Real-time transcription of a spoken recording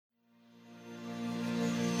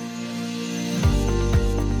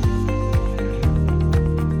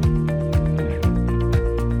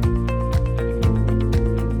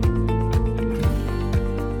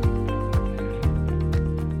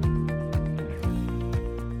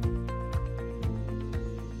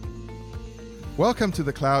Welcome to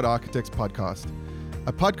the Cloud Architects Podcast,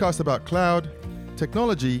 a podcast about cloud,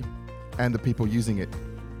 technology, and the people using it.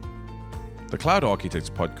 The Cloud Architects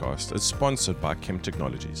Podcast is sponsored by Kemp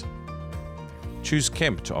Technologies. Choose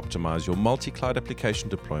Kemp to optimize your multi-cloud application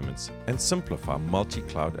deployments and simplify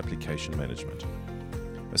multi-cloud application management.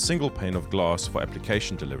 A single pane of glass for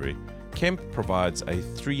application delivery, Kemp provides a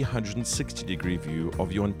 360-degree view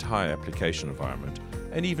of your entire application environment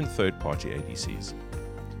and even third-party ADCs.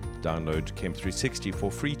 Download Kemp 360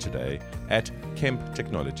 for free today at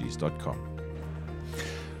kemptechnologies.com.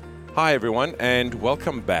 Hi everyone, and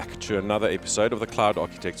welcome back to another episode of the Cloud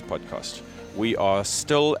Architects Podcast. We are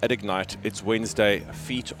still at Ignite. It's Wednesday.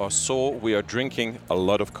 Feet are sore. We are drinking a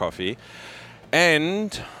lot of coffee,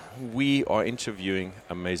 and we are interviewing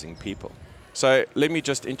amazing people. So let me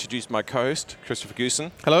just introduce my co-host, Christopher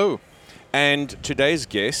Goosen. Hello. And today's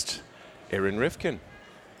guest, Erin Rifkin.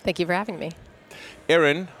 Thank you for having me.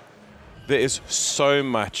 Erin, there is so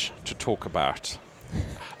much to talk about.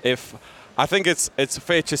 I think it's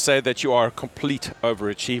fair to say that you are a complete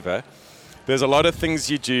overachiever. There's a lot of things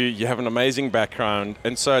you do. You have an amazing background.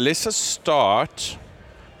 And so let's just start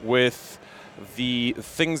with the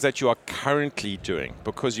things that you are currently doing,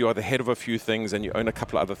 because you are the head of a few things and you own a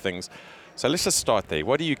couple of other things. So let's just start there.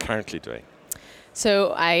 What are you currently doing?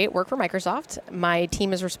 So I work for Microsoft. My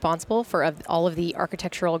team is responsible for all of the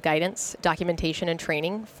architectural guidance, documentation, and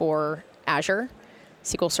training for Azure,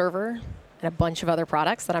 SQL Server, and a bunch of other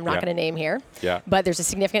products that I'm not going to name here. Yeah. But there's a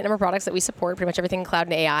significant number of products that we support, pretty much everything in cloud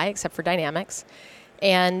and AI except for Dynamics.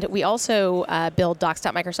 And we also build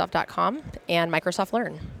docs.microsoft.com and Microsoft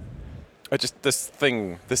Learn. Just this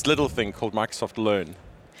little thing called Microsoft Learn.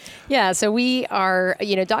 Yeah, so we are,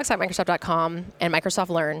 docs.microsoft.com and Microsoft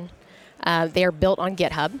Learn. They are built on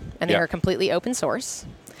GitHub, and they are completely open source.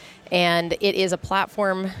 And it is a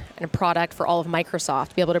platform and a product for all of Microsoft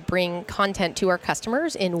to be able to bring content to our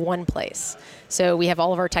customers in one place. So we have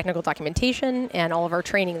all of our technical documentation and all of our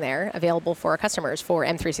training there available for our customers for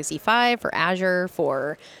M365, for Azure,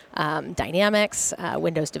 for Dynamics,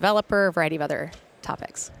 Windows Developer, a variety of other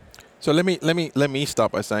topics. So let me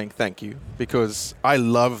start by saying thank you, because I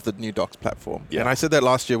love the new Docs platform. Yeah. And I said that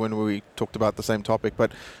last year when we talked about the same topic,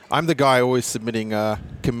 but I'm the guy always submitting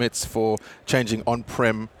commits for changing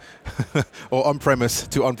on-prem or on-premise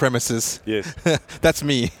to on-premises. Yes. That's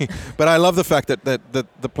me. But I love the fact that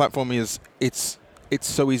the platform it's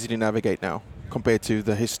so easy to navigate now compared to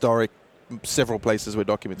the historic several places where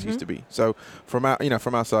documents used to be. So from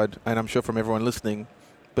our side, and I'm sure from everyone listening,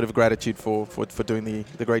 bit of gratitude for doing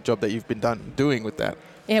the great job that you've been doing with that.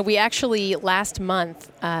 Yeah, we actually last month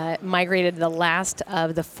migrated the last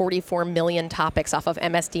of the 44 million topics off of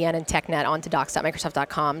MSDN and TechNet onto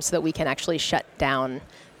docs.microsoft.com so that we can actually shut down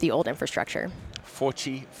the old infrastructure.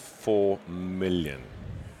 44 million.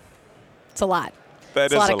 It's a lot.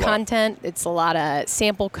 It's a lot of content. It's a lot of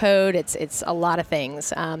sample code. It's a lot of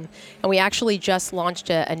things. And we actually just launched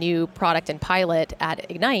a new product and pilot at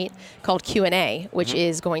Ignite called Q&A, which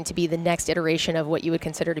is going to be the next iteration of what you would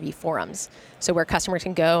consider to be forums. So where customers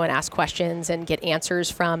can go and ask questions and get answers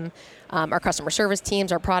from our customer service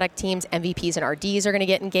teams, our product teams, MVPs and RDs are going to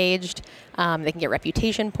get engaged. They can get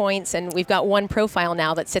reputation points. And we've got one profile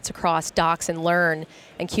now that sits across Docs and Learn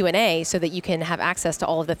and Q&A so that you can have access to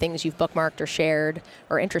all of the things you've bookmarked or shared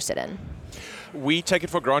or interested in. We take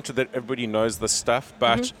it for granted that everybody knows this stuff,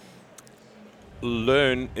 but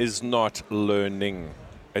Learn is not learning.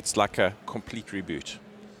 It's like a complete reboot.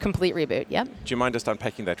 Complete reboot, yep. Do you mind just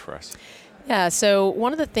unpacking that for us? Yeah, so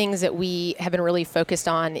one of the things that we have been really focused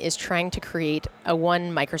on is trying to create a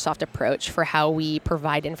one Microsoft approach for how we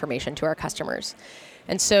provide information to our customers.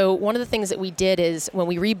 And so one of the things that we did is when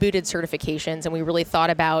we rebooted certifications and we really thought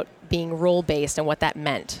about being role-based and what that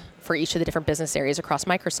meant for each of the different business areas across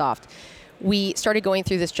Microsoft, we started going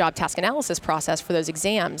through this job task analysis process for those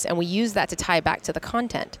exams, and we used that to tie back to the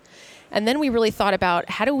content. And then we really thought about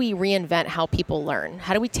how do we reinvent how people learn?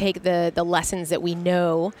 How do we take the lessons that we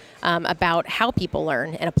know about how people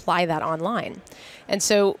learn and apply that online? And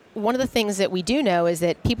so one of the things that we do know is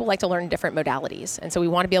that people like to learn different modalities. And so we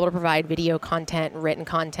want to be able to provide video content, written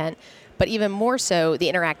content, but even more so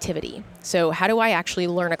the interactivity. So how do I actually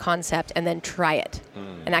learn a concept and then try it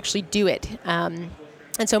and actually do it?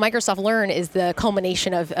 And so Microsoft Learn is the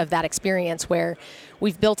culmination of that experience where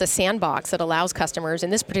we've built a sandbox that allows customers, in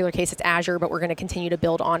this particular case it's Azure, but we're going to continue to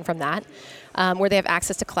build on from that, where they have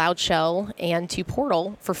access to Cloud Shell and to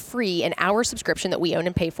Portal for free, an hour subscription that we own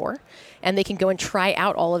and pay for. And they can go and try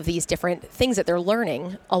out all of these different things that they're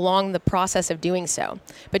learning along the process of doing so.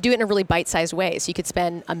 But do it in a really bite-sized way. So you could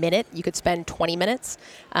spend a minute, you could spend 20 minutes,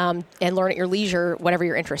 and learn at your leisure whatever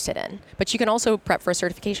you're interested in. But you can also prep for a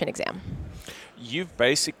certification exam. you've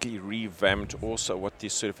basically revamped also what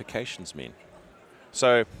these certifications mean.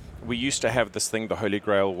 So we used to have this thing, the Holy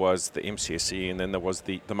Grail was the MCSE, and then there was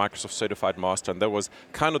the Microsoft Certified Master, and that was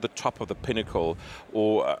kind of the top of the pinnacle,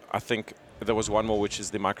 or I think there was one more, which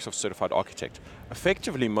is the Microsoft Certified Architect.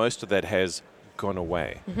 Effectively, most of that has gone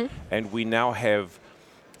away, and we now have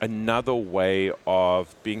another way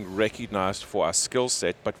of being recognized for our skill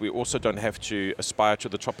set, but we also don't have to aspire to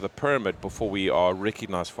the top of the pyramid before we are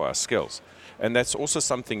recognized for our skills. And that's also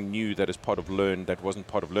something new that is part of Learn that wasn't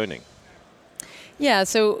part of Learning. Yeah,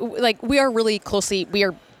 so like we are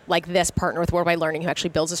like this partner with Worldwide Learning, who actually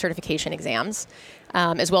builds the certification exams,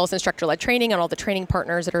 as well as instructor-led training and all the training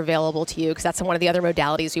partners that are available to you, because that's one of the other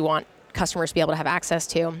modalities we want customers to be able to have access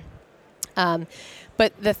to.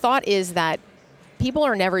 But the thought is that people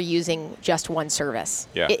are never using just one service.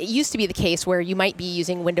 Yeah. It used to be the case where you might be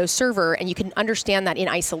using Windows Server and you can understand that in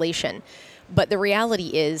isolation. But the reality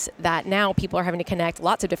is that now people are having to connect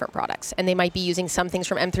lots of different products, and they might be using some things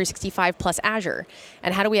from M365 plus Azure.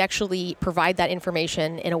 And how do we actually provide that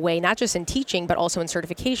information in a way, not just in teaching, but also in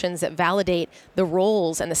certifications that validate the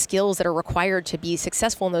roles and the skills that are required to be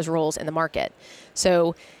successful in those roles in the market?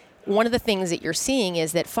 So one of the things that you're seeing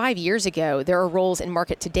is that 5 years ago, there are roles in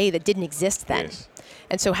market today that didn't exist then. Yes.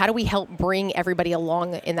 And so how do we help bring everybody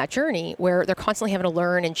along in that journey where they're constantly having to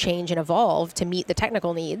learn and change and evolve to meet the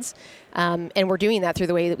technical needs? And we're doing that through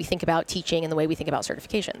the way that we think about teaching and the way we think about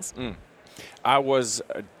certifications. I was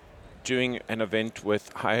doing an event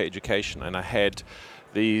with higher education, and I had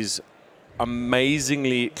these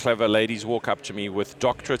amazingly clever ladies walk up to me with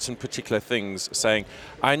doctorates in particular things saying,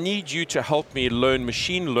 I need you to help me learn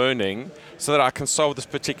machine learning so that I can solve this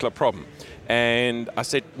particular problem. And I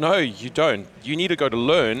said, no, you don't. You need to go to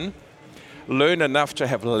learn enough to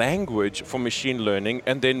have language for machine learning,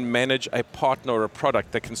 and then manage a partner or a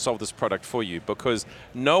product that can solve this product for you. Because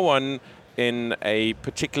no one in a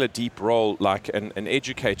particular deep role like an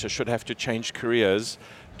educator should have to change careers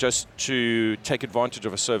just to take advantage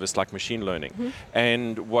of a service like machine learning.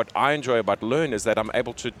 And what I enjoy about Learn is that I'm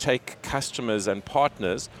able to take customers and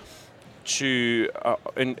partners to,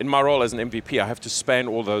 in my role as an MVP, I have to span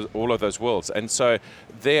all of those worlds. And so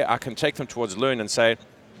there I can take them towards Learn and say,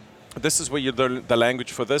 this is where you learn the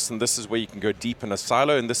language for this, and this is where you can go deep in a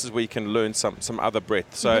silo, and this is where you can learn some other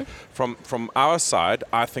breadth. So from our side,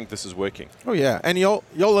 I think this is working. Oh yeah, and y'all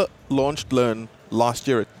launched Learn last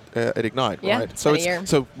year at Ignite, yeah, right?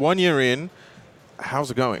 So 1 year in,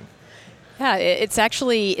 how's it going? Yeah,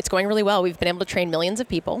 it's going really well. We've been able to train millions of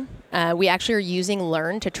people. We actually are using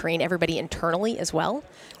Learn to train everybody internally as well.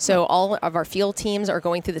 So all of our field teams are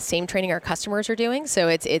going through the same training our customers are doing.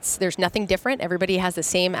 So there's nothing different. Everybody has the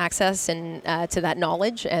same access and to that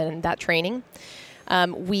knowledge and that training.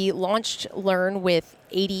 We launched Learn with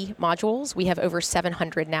 80 modules. We have over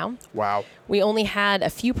 700 now. Wow. We only had a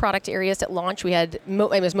few product areas at launch. We had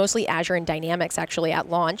it was mostly Azure and Dynamics actually at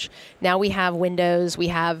launch. Now we have Windows. We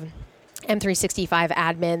have M365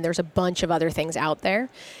 admin. There's a bunch of other things out there.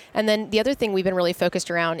 And then the other thing we've been really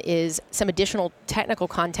focused around is some additional technical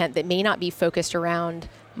content that may not be focused around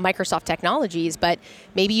Microsoft technologies, but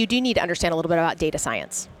maybe you do need to understand a little bit about data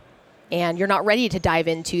science. And you're not ready to dive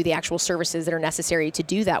into the actual services that are necessary to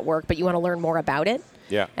do that work, but you want to learn more about it.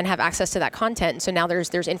 Yeah. And have access to that content. And so now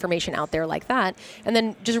there's information out there like that. And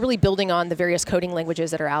then just really building on the various coding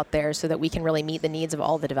languages that are out there so that we can really meet the needs of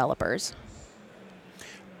all the developers.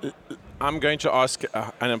 I'm going to ask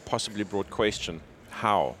an impossibly broad question.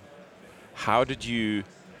 How? How did you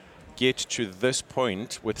get to this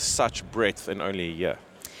point with such breadth in only a year?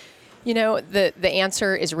 You know, the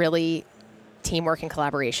answer is really teamwork and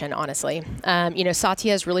collaboration, honestly.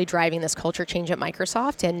 Satya is really driving this culture change at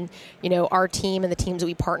Microsoft, and our team and the teams that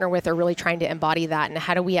we partner with are really trying to embody that. And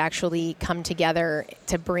how do we actually come together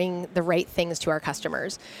to bring the right things to our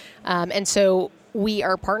customers? And so we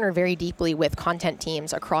are partnered very deeply with content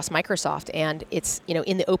teams across Microsoft, and it's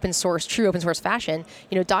in the true open source fashion.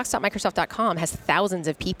 Docs.microsoft.com has thousands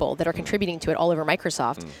of people that are contributing to it all over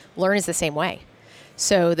Microsoft. Learn is the same way.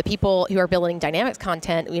 So the people who are building Dynamics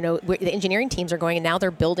content, the engineering teams are going, and now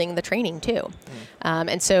they're building the training too.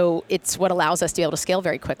 And so it's what allows us to be able to scale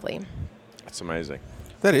very quickly. That's amazing.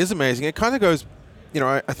 That is amazing. It kind of goes,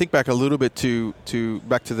 I think back a little bit to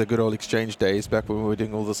the good old Exchange days, back when we were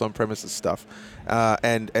doing all this on-premises stuff,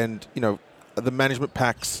 and the management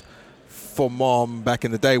packs for MOM back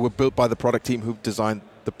in the day were built by the product team who designed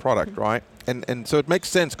the product, right? And so it makes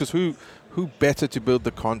sense, because who better to build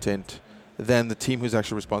the content than the team who's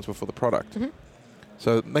actually responsible for the product?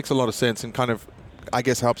 So it makes a lot of sense, and kind of I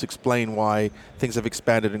guess helps explain why things have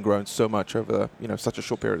expanded and grown so much over such a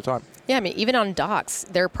short period of time. Yeah, I mean, even on Docs,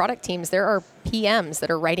 their product teams, there are PMs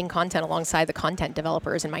that are writing content alongside the content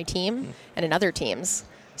developers in my team and in other teams.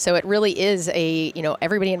 So it really is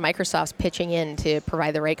everybody in Microsoft's pitching in to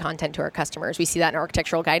provide the right content to our customers. We see that in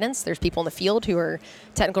architectural guidance. There's people in the field who are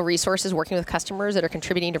technical resources working with customers that are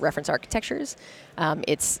contributing to reference architectures.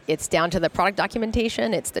 It's down to the product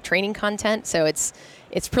documentation. It's the training content. So it's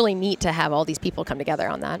really neat to have all these people come together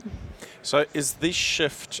on that. So is this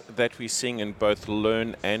shift that we're seeing in both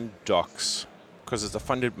Learn and Docs, because it's a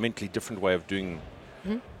fundamentally different way of doing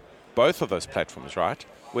both of those platforms, right?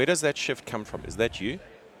 Where does that shift come from? Is that you?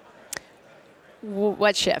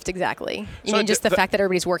 What shift exactly? You mean just the fact that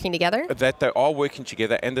everybody's working together? That they are working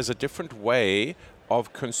together, and there's a different way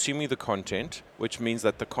of consuming the content, which means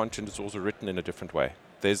that the content is also written in a different way.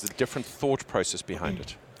 There's a different thought process behind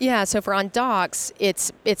it. Yeah, so for on Docs,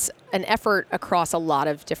 it's an effort across a lot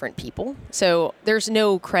of different people. So there's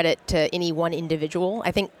no credit to any one individual.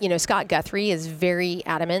 I think, Scott Guthrie is very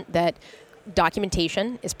adamant that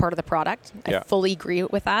documentation is part of the product. Yeah. I fully agree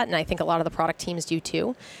with that, and I think a lot of the product teams do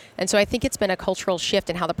too. And so I think it's been a cultural shift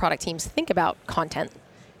in how the product teams think about content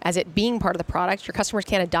as it being part of the product. Your customers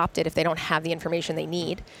can't adopt it if they don't have the information they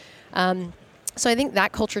need. So I think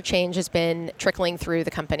that culture change has been trickling through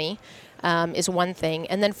the company, is one thing.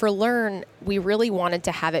 And then for Learn, we really wanted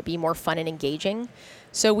to have it be more fun and engaging.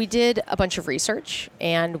 So we did a bunch of research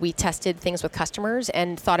and we tested things with customers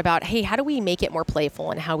and thought about, hey, how do we make it more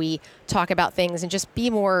playful and how we talk about things and just be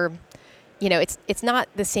more, it's not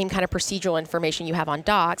the same kind of procedural information you have on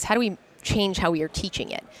Docs. How do we change how we are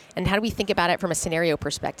teaching it? And how do we think about it from a scenario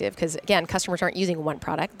perspective? Because again, customers aren't using one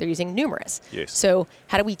product, they're using numerous. Yes. So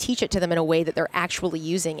how do we teach it to them in a way that they're actually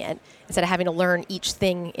using it instead of having to learn each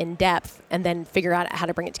thing in depth and then figure out how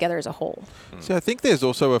to bring it together as a whole? So I think there's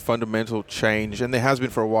also a fundamental change, and there has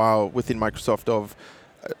been for a while within Microsoft, of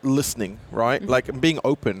listening, right? Like being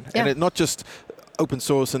open. Yeah. And it not just open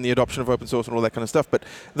source and the adoption of open source and all that kind of stuff, but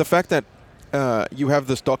the fact that you have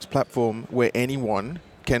this Docs platform where anyone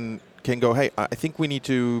can go, hey, I think we need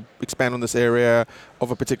to expand on this area of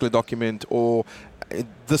a particular document, or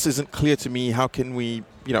this isn't clear to me, how can we,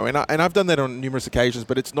 and I've done that on numerous occasions,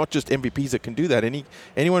 but it's not just MVPs that can do that.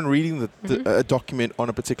 Anyone reading a document on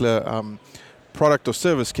a particular product or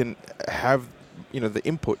service can have, the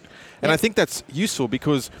input. And I think that's useful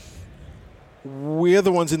because we're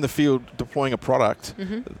the ones in the field deploying a product.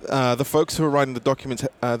 The folks who are writing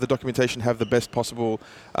the documentation have the best possible,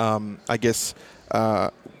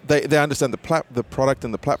 they understand the product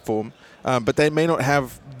and the platform, but they may not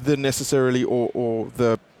have the necessarily or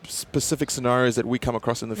the specific scenarios that we come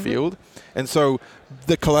across in the field. And so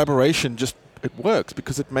the collaboration it works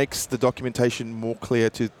because it makes the documentation more clear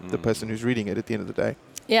to the person who's reading it at the end of the day.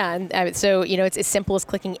 Yeah, and so, it's as simple as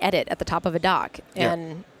clicking edit at the top of a doc.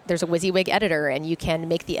 And there's a WYSIWYG editor, and you can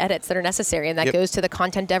make the edits that are necessary. And that goes to the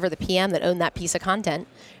content dev or the PM that own that piece of content,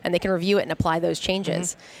 and they can review it and apply those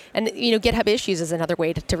changes. And, GitHub Issues is another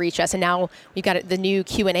way to reach us. And now we've got the new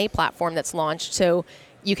Q&A platform that's launched. So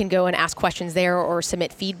you can go and ask questions there or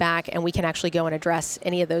submit feedback, and we can actually go and address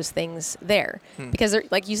any of those things there. Because,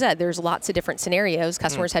 like you said, there's lots of different scenarios.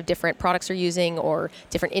 Customers have different products they're using or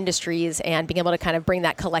different industries, and being able to kind of bring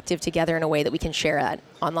that collective together in a way that we can share that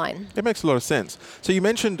online. It makes a lot of sense. So you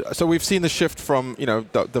mentioned, we've seen the shift from,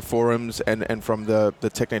 the forums and from the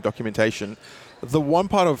TechNet documentation. The one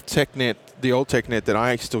part of TechNet, the old TechNet that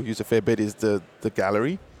I still use a fair bit, is the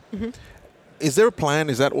gallery. Is there a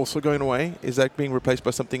plan? Is that also going away? Is that being replaced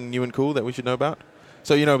by something new and cool that we should know about?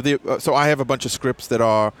 So, so I have a bunch of scripts that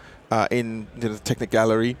are in the TechNet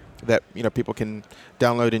gallery that, people can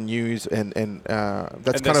download and use, and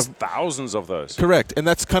that's kind of thousands of those. Correct. And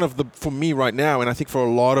that's kind of for me right now, and I think for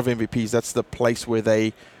a lot of MVPs, that's the place where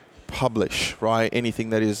they publish, right?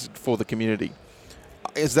 Anything that is for the community.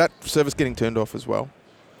 Is that service getting turned off as well?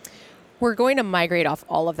 We're going to migrate off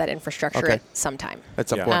all of that infrastructure at some time. At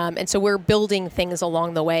some point. And so we're building things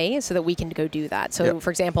along the way so that we can go do that. So,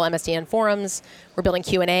 for example, MSDN forums, we're building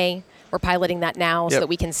Q&A. We're piloting that now so that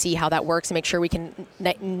we can see how that works and make sure we can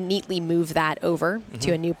neatly move that over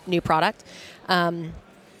to a new product.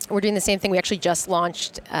 We're doing the same thing. We actually just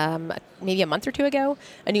launched, maybe a month or two ago,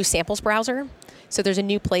 a new samples browser. So there's a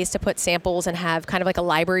new place to put samples and have kind of like a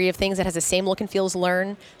library of things that has the same look and feel as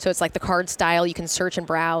Learn. So it's like the card style. You can search and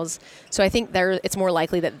browse. So I think it's more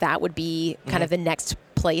likely that would be kind of the next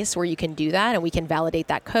place where you can do that, and we can validate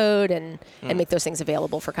that code and make those things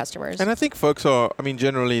available for customers. And I think folks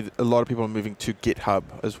generally a lot of people are moving to GitHub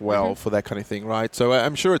as well for that kind of thing, right? So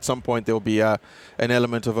I'm sure at some point there'll be an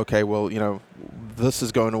element of, this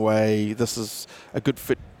is going away, this is a good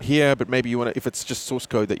fit here, but maybe you want to, if it's just source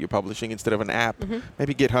code that you're publishing instead of an app,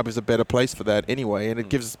 maybe GitHub is a better place for that anyway, and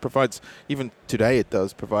it provides, even today it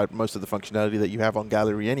does provide most of the functionality that you have on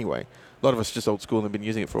Gallery anyway. A lot of us just old school and have been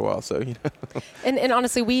using it for a while, so, you know. And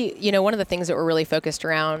honestly, one of the things that we're really focused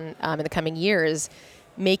around in the coming years,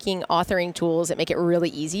 making authoring tools that make it really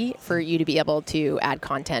easy for you to be able to add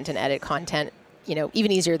content and edit content,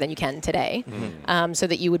 even easier than you can today, so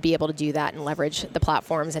that you would be able to do that and leverage the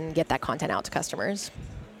platforms and get that content out to customers.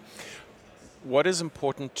 What is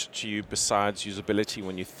important to you besides usability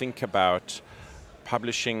when you think about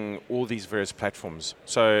publishing all these various platforms?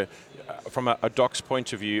 So from a docs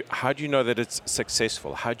point of view, how do you know that it's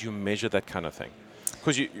successful? How do you measure that kind of thing?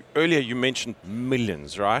 Because earlier you mentioned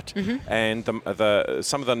millions, right? And some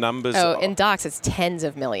of the numbers. Oh, in docs it's tens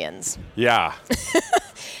of millions. Yeah.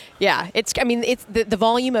 Yeah, it's the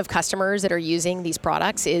volume of customers that are using these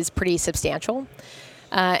products is pretty substantial,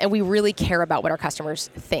 and we really care about what our customers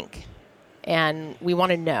think. And we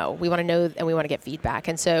want to know, and we want to get feedback.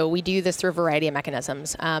 And so we do this through a variety of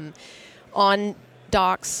mechanisms. On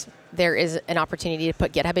Docs, there is an opportunity to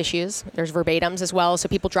put GitHub issues. There's verbatims as well. So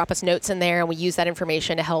people drop us notes in there, and we use that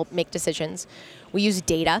information to help make decisions. We use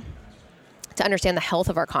data to understand the health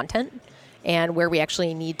of our content and where we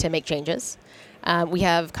actually need to make changes. We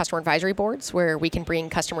have customer advisory boards where we can bring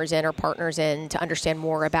customers in or partners in to understand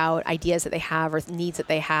more about ideas that they have or needs that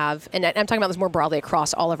they have. And I'm talking about this more broadly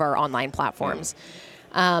across all of our online platforms.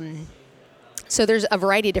 So there's a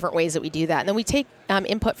variety of different ways that we do that. And then we take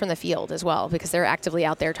input from the field as well, because they're actively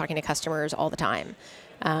out there talking to customers all the time.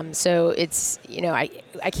 So it's,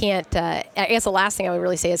 I can't, I guess the last thing I would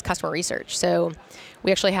really say is customer research. So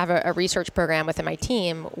we actually have a research program within my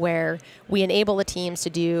team where we enable the teams to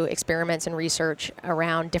do experiments and research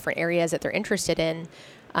around different areas that they're interested in,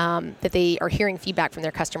 that they are hearing feedback from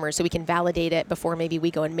their customers, so we can validate it before maybe we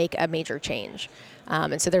go and make a major change.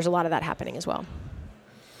 And so there's a lot of that happening as well.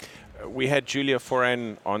 We had Julia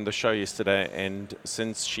Foran on the show yesterday, and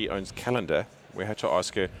since she owns Calendar, we had to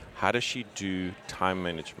ask her, how does she do time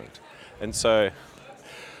management? And so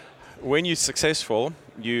when you're successful,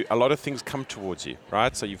 a lot of things come towards you,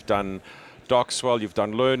 right? So you've done Docs well, you've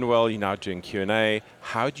done Learn well, you're now doing Q&A.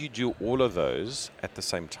 How do you do all of those at the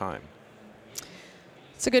same time?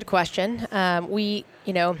 It's a good question.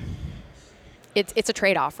 It's a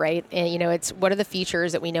trade-off, right? And, it's what are the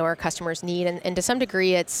features that we know our customers need, and to some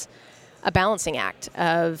degree, it's a balancing act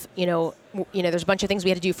of, there's a bunch of things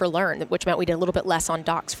we had to do for Learn, which meant we did a little bit less on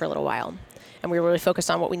Docs for a little while. And we were really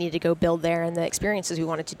focused on what we needed to go build there and the experiences we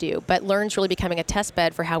wanted to do. But Learn's really becoming a test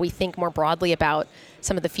bed for how we think more broadly about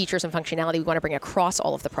some of the features and functionality we want to bring across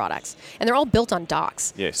all of the products. And they're all built on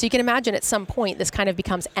Docs. Yes. So you can imagine at some point this kind of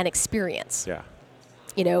becomes an experience. Yeah.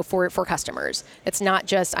 For customers. It's not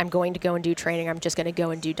just I'm going to go and do training, I'm just going to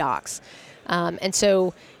go and do Docs. And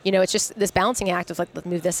so, it's just this balancing act of like, let's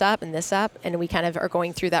move this up, and we kind of are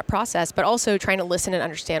going through that process, but also trying to listen and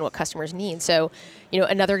understand what customers need. So,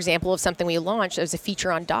 another example of something we launched as a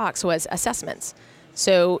feature on Docs was assessments.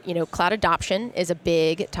 So, cloud adoption is a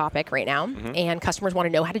big topic right now, and customers want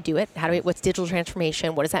to know how to do it. What's digital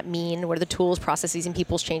transformation? What does that mean? What are the tools, processes, and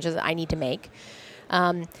people's changes that I need to make?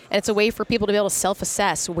 And it's a way for people to be able to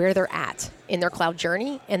self-assess where they're at in their cloud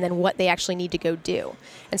journey and then what they actually need to go do.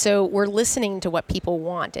 And so we're listening to what people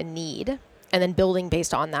want and need and then building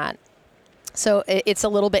based on that. So it's a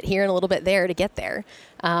little bit here and a little bit there to get there.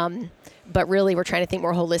 But really, we're trying to think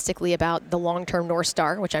more holistically about the long-term North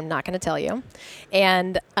Star, which I'm not going to tell you,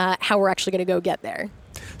 and how we're actually going to go get there.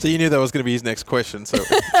 So you knew that was going to be his next question. So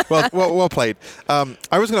well played. I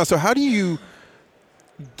was going to ask, so how do you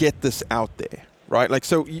get this out there? Right, like,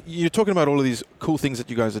 so you're talking about all of these cool things that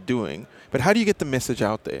you guys are doing, but how do you get the message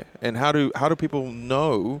out there, and how do people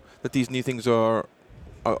know that these new things are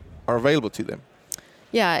available to them?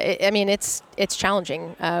 Yeah, it's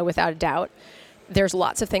challenging without a doubt. There's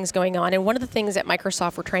lots of things going on, and one of the things at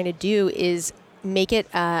Microsoft we're trying to do is make it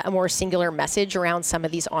a more singular message around some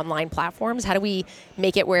of these online platforms. How do we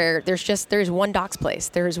make it where there's one Docs place,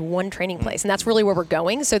 there's one training place, and that's really where we're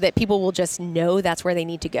going, so that people will just know that's where they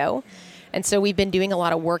need to go. And so we've been doing a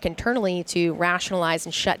lot of work internally to rationalize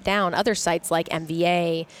and shut down other sites like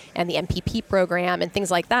MVA and the MPP program and things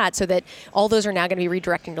like that, so that all those are now going to be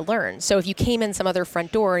redirecting to Learn. So if you came in some other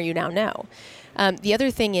front door, you now know. The other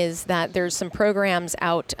thing is that there's some programs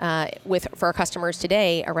out for our customers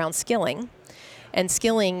today around skilling. And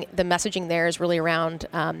skilling, the messaging there is really around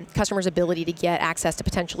customers' ability to get access to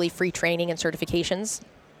potentially free training and certifications.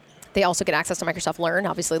 They also get access to Microsoft Learn.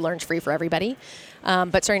 Obviously, Learn's free for everybody.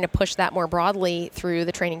 But starting to push that more broadly through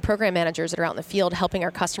the training program managers that are out in the field, helping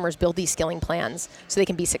our customers build these skilling plans so they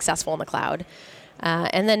can be successful in the cloud.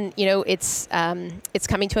 And then, it's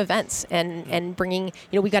coming to events and bringing,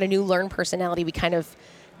 we got a new Learn personality we kind of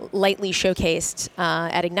lightly showcased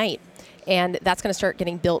at Ignite. And that's going to start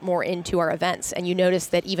getting built more into our events. And you notice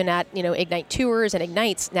that even at, Ignite Tours and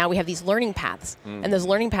Ignites, now we have these learning paths. And those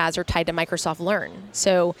learning paths are tied to Microsoft Learn.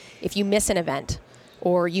 So if you miss an event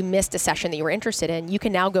or you missed a session that you were interested in, you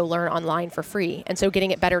can now go learn online for free. And so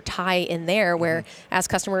getting it better tie in there where as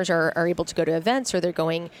customers are able to go to events or they're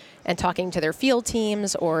going and talking to their field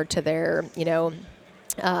teams or to their,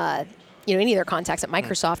 any of their contacts at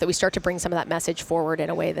Microsoft, that we start to bring some of that message forward in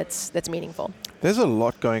a way that's meaningful. There's a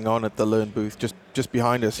lot going on at the Learn booth just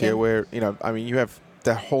behind us here where, you have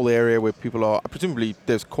the whole area where people are, presumably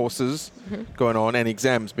there's courses going on and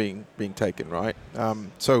exams being taken, right?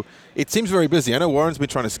 So it seems very busy. I know Warren's been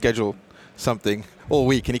trying to schedule something all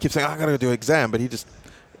week and he keeps saying, I got to go do an exam, but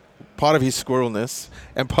part of his squirrelness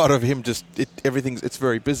and part of him it's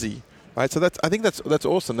very busy, right? So I think that's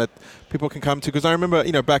awesome that people can come to, because I remember,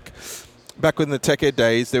 back in the Tech Ed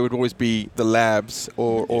days, there would always be the labs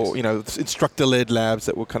or instructor-led labs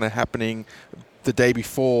that were kind of happening the day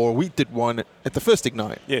before. We did one at the first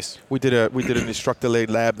Ignite. Yes. We did an instructor-led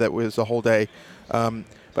lab that was a whole day.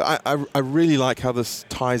 But I really like how this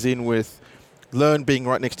ties in with Learn being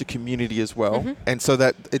right next to community as well. And so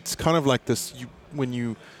that it's kind of like this, when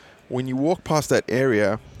you walk past that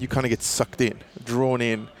area, you kind of get sucked in, drawn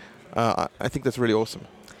in. I think that's really awesome.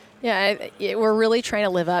 Yeah, we're really trying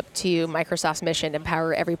to live up to Microsoft's mission to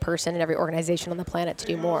empower every person and every organization on the planet to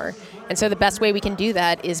do more. And so the best way we can do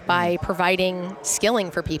that is by providing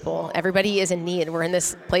skilling for people. Everybody is in need. We're in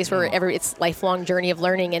this place where it's lifelong journey of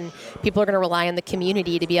learning, and people are going to rely on the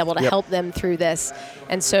community to be able to help them through this.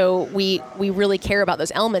 And so we really care about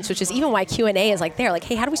those elements, which is even why Q&A is like,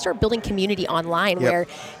 hey, how do we start building community online where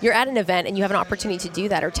you're at an event and you have an opportunity to do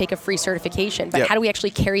that or take a free certification, but how do we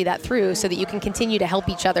actually carry that through so that you can continue to help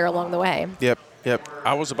each other along the way? Yep.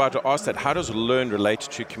 I was about to ask that. How does Learn relate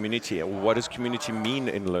to community? And what does community mean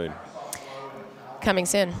in Learn? Coming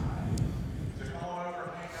soon.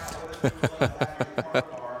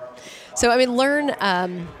 So,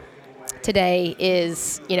 Learn today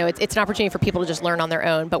is, it's an opportunity for people to just learn on their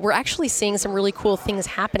own, but we're actually seeing some really cool things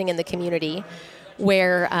happening in the community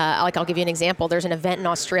where, I'll give you an example. There's an event in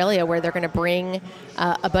Australia where they're going to bring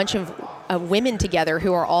a bunch of women together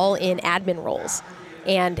who are all in admin roles.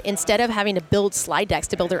 And instead of having to build slide decks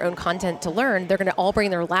to build their own content to learn, they're going to all bring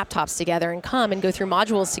their laptops together and come and go through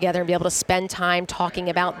modules together and be able to spend time talking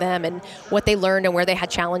about them and what they learned and where they had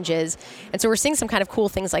challenges. And so we're seeing some kind of cool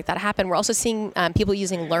things like that happen. We're also seeing people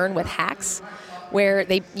using Learn with hacks, where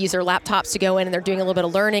they use their laptops to go in and they're doing a little bit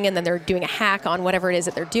of learning and then they're doing a hack on whatever it is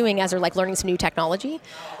that they're doing as they're learning some new technology.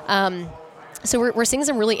 So we're seeing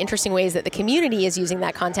some really interesting ways that the community is using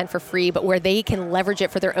that content for free, but where they can leverage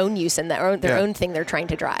it for their own use and their own thing they're trying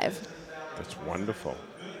to drive. That's wonderful.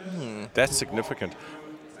 That's significant.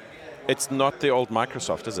 It's not the old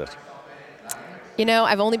Microsoft, is it?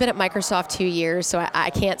 I've only been at Microsoft 2 years, so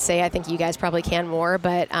I can't say. I think you guys probably can more,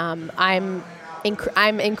 but I'm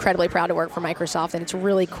incredibly proud to work for Microsoft, and it's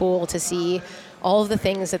really cool to see all of the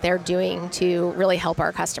things that they're doing to really help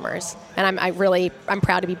our customers. And I'm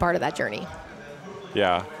proud to be part of that journey.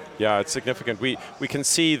 Yeah, it's significant. We can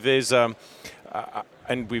see there's, and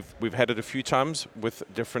we've had it a few times with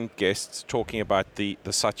different guests talking about the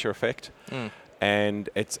Satya effect, and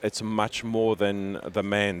it's much more than the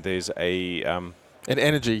man. There's an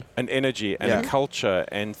energy and a culture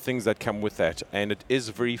and things that come with that, and it is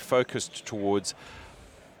very focused towards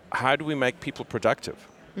how do we make people productive.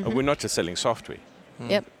 We're not just selling software.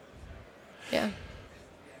 Yep. Yeah.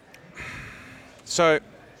 So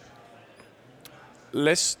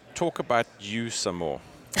let's talk about you some more.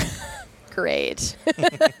 Great.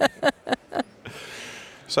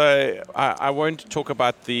 So I won't talk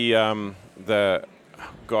about the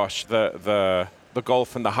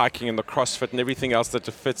golf and the hiking and the CrossFit and everything else that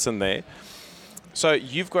fits in there. So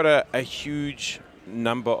you've got a huge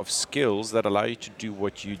number of skills that allow you to do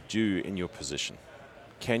what you do in your position.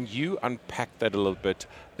 Can you unpack that a little bit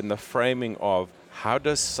in the framing of how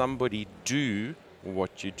does somebody do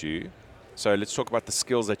what you do? So let's talk about the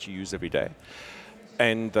skills that you use every day.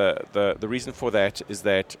 And the reason for that is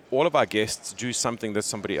that all of our guests do something that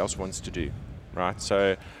somebody else wants to do, right?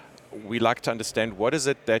 So we like to understand what is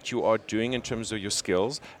it that you are doing in terms of your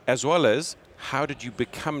skills, as well as how did you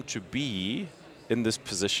become to be in this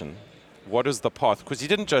position? What is the path? Because you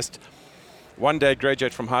didn't just one day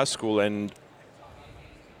graduate from high school and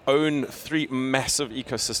own 3 massive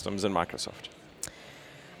ecosystems in Microsoft.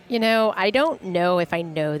 I don't know if I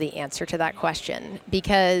know the answer to that question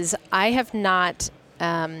because I have not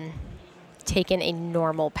taken a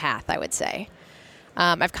normal path, I would say.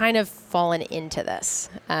 I've kind of fallen into this.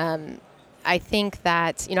 I think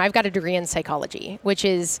that, I've got a degree in psychology, which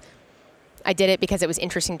is, I did it because it was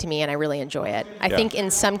interesting to me and I really enjoy it. I think in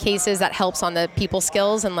some cases that helps on the people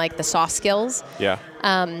skills and like the soft skills. Yeah.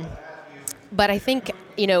 But I think,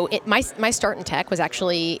 my start in tech was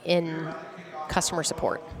actually in customer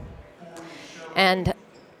support. And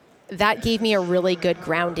that gave me a really good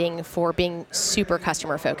grounding for being super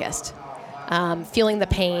customer focused, feeling the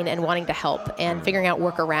pain and wanting to help and figuring out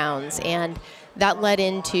workarounds. And that led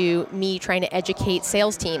into me trying to educate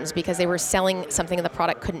sales teams because they were selling something the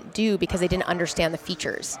product couldn't do because they didn't understand the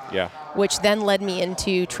features. Yeah. Which then led me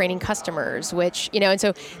into training customers, which, and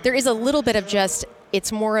so there is a little bit of just,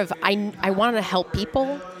 it's more of, I wanted to help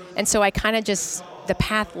people. And so I kind of just, the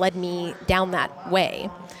path led me down that way.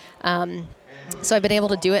 So I've been able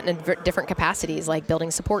to do it in different capacities, like building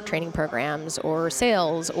support training programs or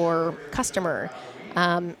sales or customer.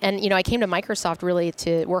 And I came to Microsoft really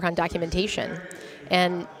to work on documentation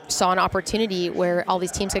and saw an opportunity where all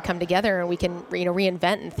these teams could come together and we can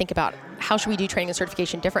reinvent and think about how should we do training and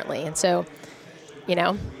certification differently. And so,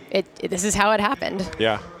 this is how it happened.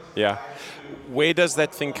 Yeah. Where does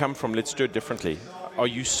that thing come from? Let's do it differently. Are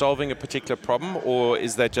you solving a particular problem, or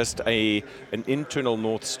is that just an internal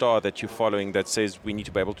North Star that you're following that says we need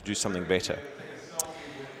to be able to do something better?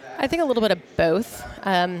 I think a little bit of both.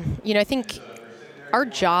 I think our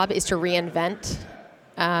job is to reinvent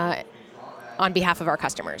on behalf of our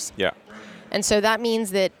customers. Yeah. And so that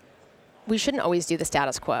means that we shouldn't always do the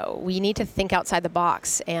status quo. We need to think outside the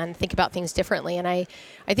box and think about things differently. And I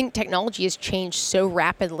think technology has changed so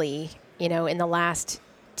rapidly, in the last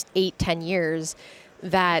 8-10 years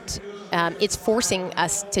that it's forcing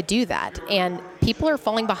us to do that. And people are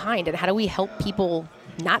falling behind. And how do we help people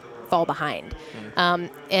not fall behind?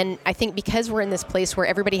 And I think because we're in this place where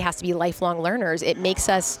everybody has to be lifelong learners, it makes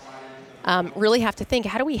us really have to think,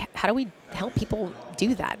 how do we help people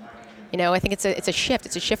do that? I think it's a shift.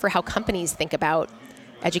 It's a shift for how companies think about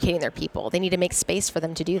educating their people. They need to make space for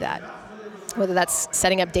them to do that, whether that's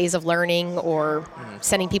setting up days of learning or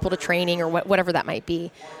sending people to training or whatever that might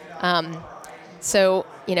be. So,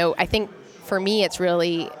 I think for me, it's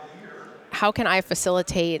really how can I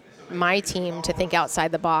facilitate my team to think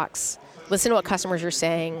outside the box, listen to what customers are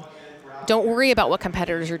saying, don't worry about what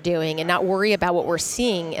competitors are doing and not worry about what we're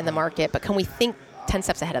seeing in the market, but can we think 10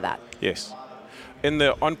 steps ahead of that? Yes. In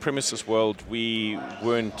the on-premises world, we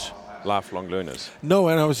weren't lifelong learners. No,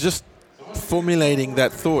 and I was just formulating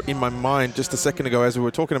that thought in my mind just a second ago as we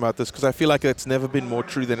were talking about this, because I feel like it's never been more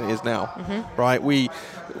true than it is now, right? We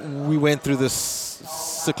went through this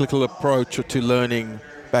cyclical approach to learning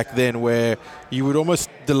back then where you would almost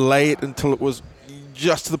delay it until it was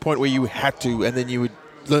just to the point where you had to, and then you would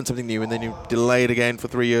learn something new, and then you delay it again for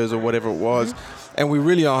 3 years or whatever it was. And we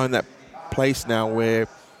really are in that place now where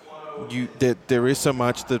there is so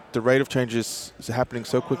much, the rate of change is happening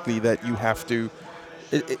so quickly that you have to,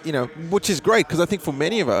 which is great, because I think for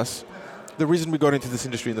many of us, the reason we got into this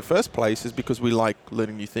industry in the first place is because we like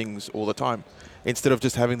learning new things all the time, instead of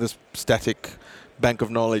just having this static bank of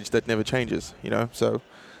knowledge that never changes. So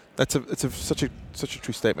it's such a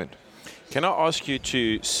true statement. Can I ask you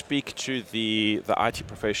to speak to the IT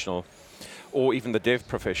professional, or even the dev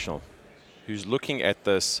professional, who's looking at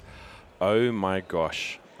this? Oh my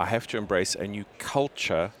gosh, I have to embrace a new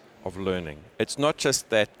culture of learning. It's not just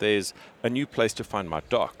that there's a new place to find my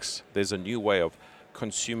docs. There's a new way of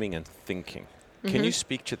consuming and thinking. Can you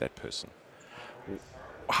speak to that person?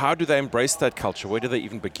 How do they embrace that culture? Where do they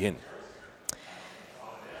even begin?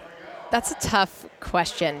 That's a tough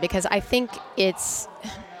question because I think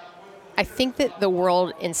that the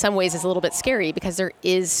world in some ways is a little bit scary because there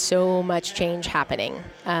is so much change happening.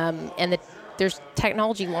 And there's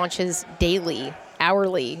technology launches daily,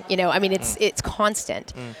 hourly, it's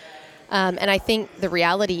constant. And I think the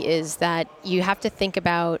reality is that you have to think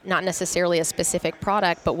about not necessarily a specific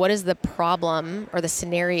product, but what is the problem or the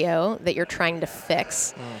scenario that you're trying to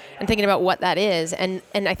fix and thinking about what that is. And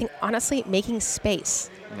I think, honestly, making space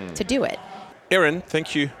to do it. Erin,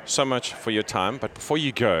 thank you so much for your time. But before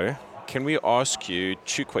you go, can we ask you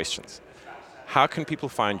 2 questions? How can people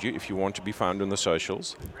find you if you want to be found on the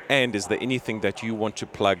socials? And is there anything that you want to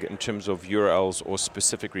plug in terms of URLs or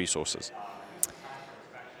specific resources?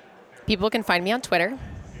 People can find me on Twitter.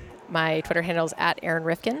 My Twitter handle is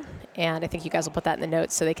 @ErinRifkin, and I think you guys will put that in the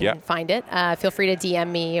notes so they can find it. Feel free to DM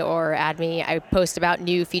me or add me. I post about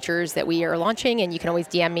new features that we are launching, and you can always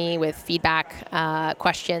DM me with feedback,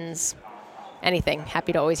 questions, anything.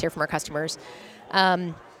 Happy to always hear from our customers.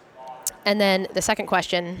 And then the second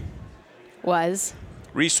question was?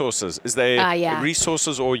 Resources. Is there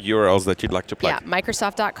resources or URLs that you'd like to plug? Yeah,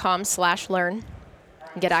 Microsoft.com/learn.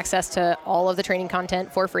 get access to all of the training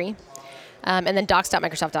content for free. And then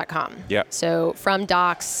docs.microsoft.com. Yeah. So from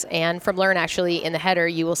Docs and from Learn, actually, in the header,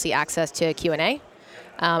 you will see access to Q&A.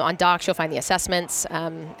 On Docs, you'll find the assessments.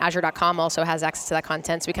 Azure.com also has access to that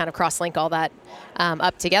content, so we kind of cross-link all that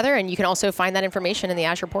up together, and you can also find that information in the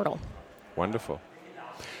Azure portal. Wonderful.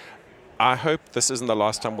 I hope this isn't the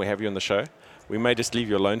last time we have you on the show. We may just leave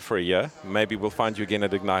you alone for a year. Maybe we'll find you again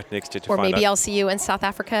at Ignite next year to or find out. Or maybe I'll see you in South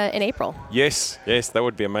Africa in April. Yes, that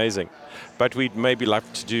would be amazing. But we'd maybe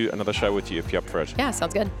like to do another show with you if you're up for it. Yeah,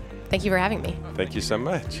 sounds good. Thank you for having me. Thank you so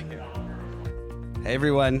much. Hey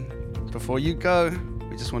everyone, before you go,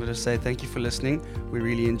 we just wanted to say thank you for listening. We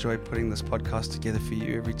really enjoy putting this podcast together for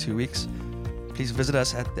you every 2 weeks. Please visit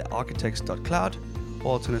us at thearchitects.cloud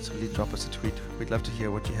or alternatively drop us a tweet. We'd love to hear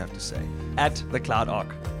what you have to say.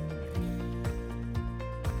 @thecloudarch.